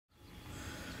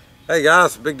Hey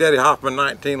guys,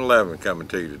 BigDaddyHoffman1911 coming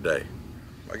to you today.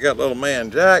 I got little man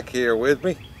Jack here with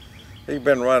me. He's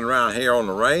been running around here on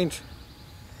the range,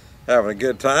 having a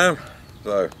good time.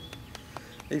 So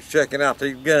he's checking out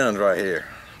these guns right here,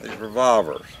 these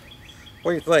revolvers.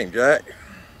 What do you think, Jack?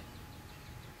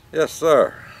 Yes,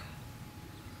 sir.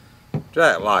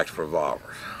 Jack likes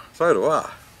revolvers. So do I.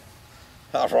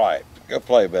 All right, go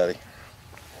play, buddy.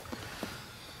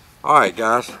 All right,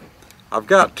 guys. I've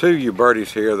got two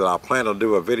U-birdies here that I plan to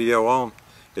do a video on.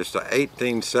 It's the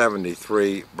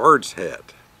 1873 Bird's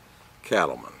Head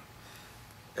Cattleman.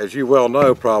 As you well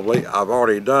know, probably, I've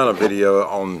already done a video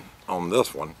on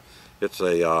this one. It's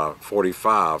a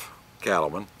 45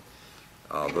 Cattleman.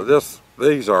 But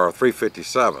these are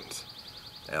 357s.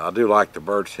 And I do like the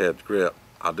Bird's Head grip.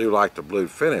 I do like the blue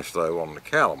finish, though, on the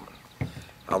Cattleman.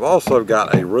 I've also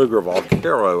got a Ruger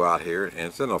Vaquero out here, and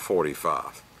it's in a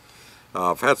 45.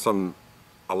 I've had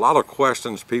a lot of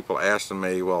questions, people asking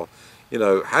me, well, you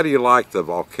know, how do you like the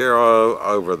Vaquero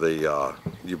over the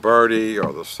U-birdie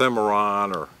or the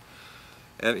Cimarron?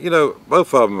 And you know,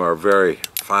 both of them are very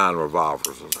fine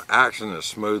revolvers. The action is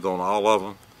smooth on all of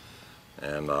them,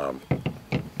 and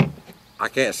I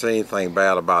can't say anything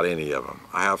bad about any of them.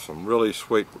 I have some really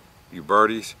sweet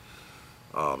U-birdies.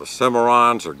 The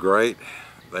Cimarrons are great.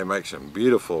 They make some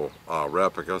beautiful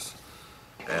replicas,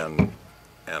 and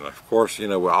of course, you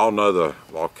know, we all know the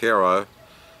Vaquero.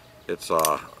 It's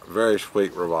a very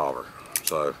sweet revolver.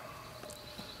 So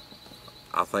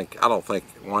I don't think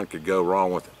one could go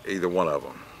wrong with either one of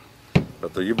them.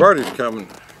 But the U-birdies come in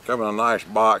a nice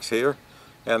box here,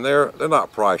 and they're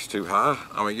not priced too high.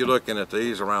 I mean, you're looking at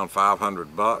these around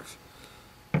 500 bucks,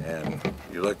 and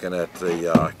you're looking at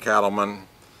the Cattleman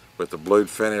with the blue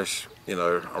finish, you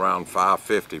know, around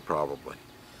 550 probably.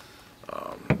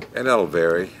 And that'll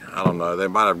vary. I don't know. They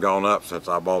might have gone up since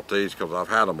I bought these because I've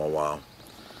had them a while.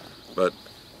 But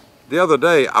the other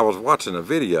day I was watching a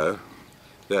video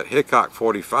that Hickok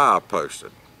 45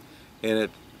 posted. And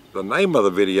the name of the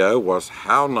video was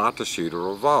How Not to Shoot a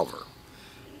Revolver.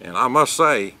 And I must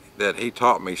say that he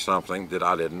taught me something that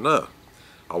I didn't know.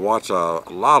 I watch a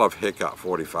lot of Hickok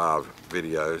 45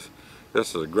 videos.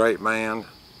 This is a great man,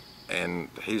 and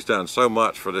he's done so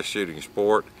much for this shooting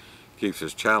sport. Keeps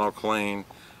his channel clean.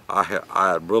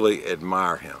 I really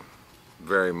admire him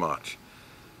very much.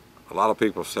 A lot of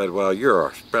people said, well, you're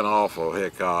a spin-off of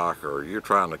Hickok, or you're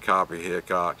trying to copy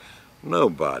Hickok.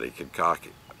 Nobody can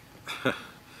copy. I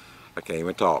can't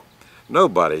even talk.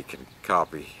 Nobody can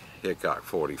copy Hickok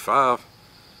 45.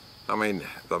 I mean,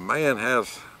 the man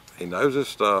he knows his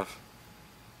stuff,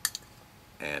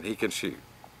 and he can shoot.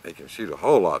 He can shoot a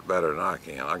whole lot better than I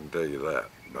can tell you that.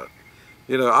 But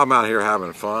you know, I'm out here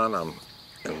having fun, and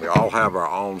we all have our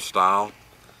own style,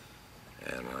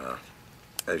 and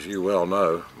as you well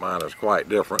know, mine is quite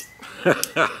different.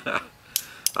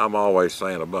 I'm always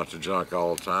saying a bunch of junk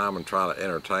all the time and trying to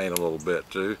entertain a little bit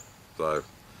too. So,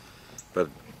 but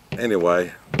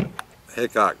anyway,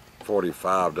 Hickok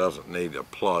 45 doesn't need a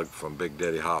plug from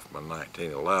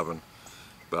BigDaddyHoffman1911,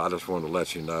 but I just wanted to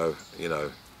let you know,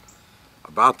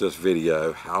 about this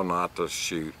video, How Not to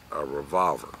Shoot a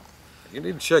Revolver. You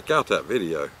need to check out that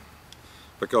video,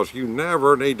 because you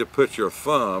never need to put your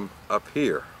thumb up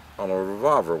here on a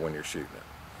revolver when you're shooting it.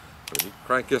 When you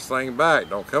crank this thing back,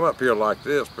 don't come up here like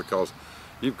this, because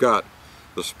you've got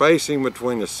the spacing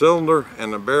between the cylinder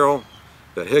and the barrel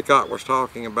that Hickok was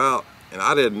talking about, and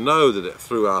I didn't know that it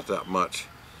threw out that much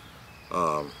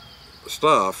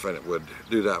stuff and it would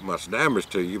do that much damage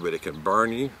to you, but it can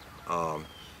burn you,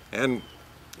 and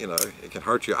you know, it can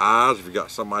hurt your eyes if you got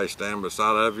somebody standing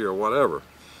beside of you or whatever.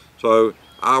 So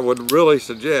I would really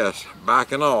suggest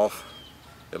backing off.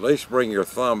 At least bring your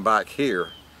thumb back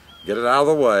here, get it out of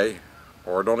the way,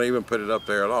 or don't even put it up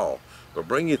there at all. But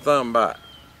bring your thumb back.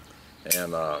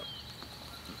 And I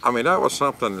mean, that was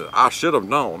something that I should have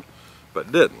known,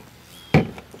 but didn't.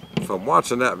 From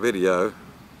watching that video,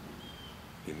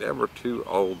 you're never too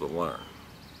old to learn,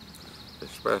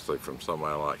 especially from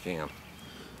somebody like him.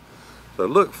 So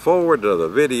look forward to the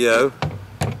video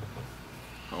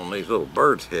on these little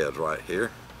bird's heads right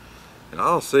here. And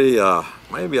I'll see,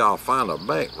 maybe I'll find a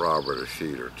bank robber to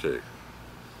shoot or two.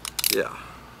 Yeah.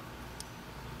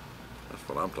 That's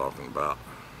what I'm talking about.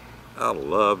 I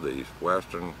love these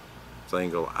Western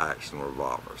single action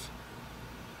revolvers.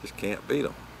 Just can't beat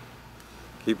them.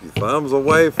 Keep your thumbs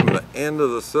away from the end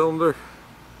of the cylinder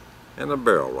and the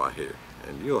barrel right here,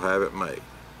 and you'll have it made.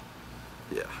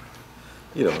 Yeah.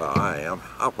 You know how I am.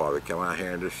 I'll probably come out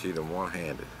here and just shoot them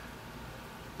one-handed.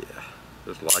 Yeah,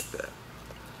 just like that.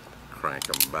 Crank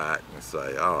them back and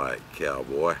say, all right,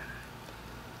 cowboy,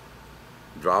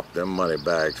 drop them money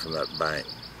bags from that bank.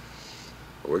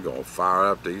 We're gonna fire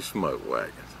up these smoke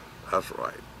wagons. That's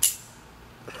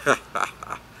right.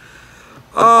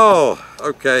 Oh,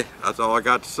 okay. That's all I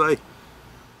got to say.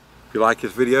 If you like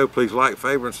this video, please like,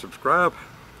 favorite, and subscribe.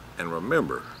 And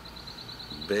remember,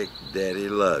 Big Daddy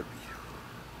love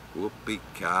you.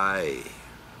 Whoopee-ki-yay.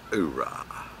 Hoorah.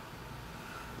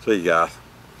 See you guys.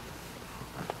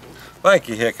 Thank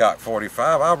you,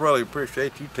 Hickok45. I really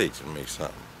appreciate you teaching me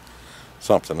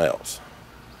something else.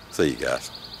 See you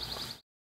guys.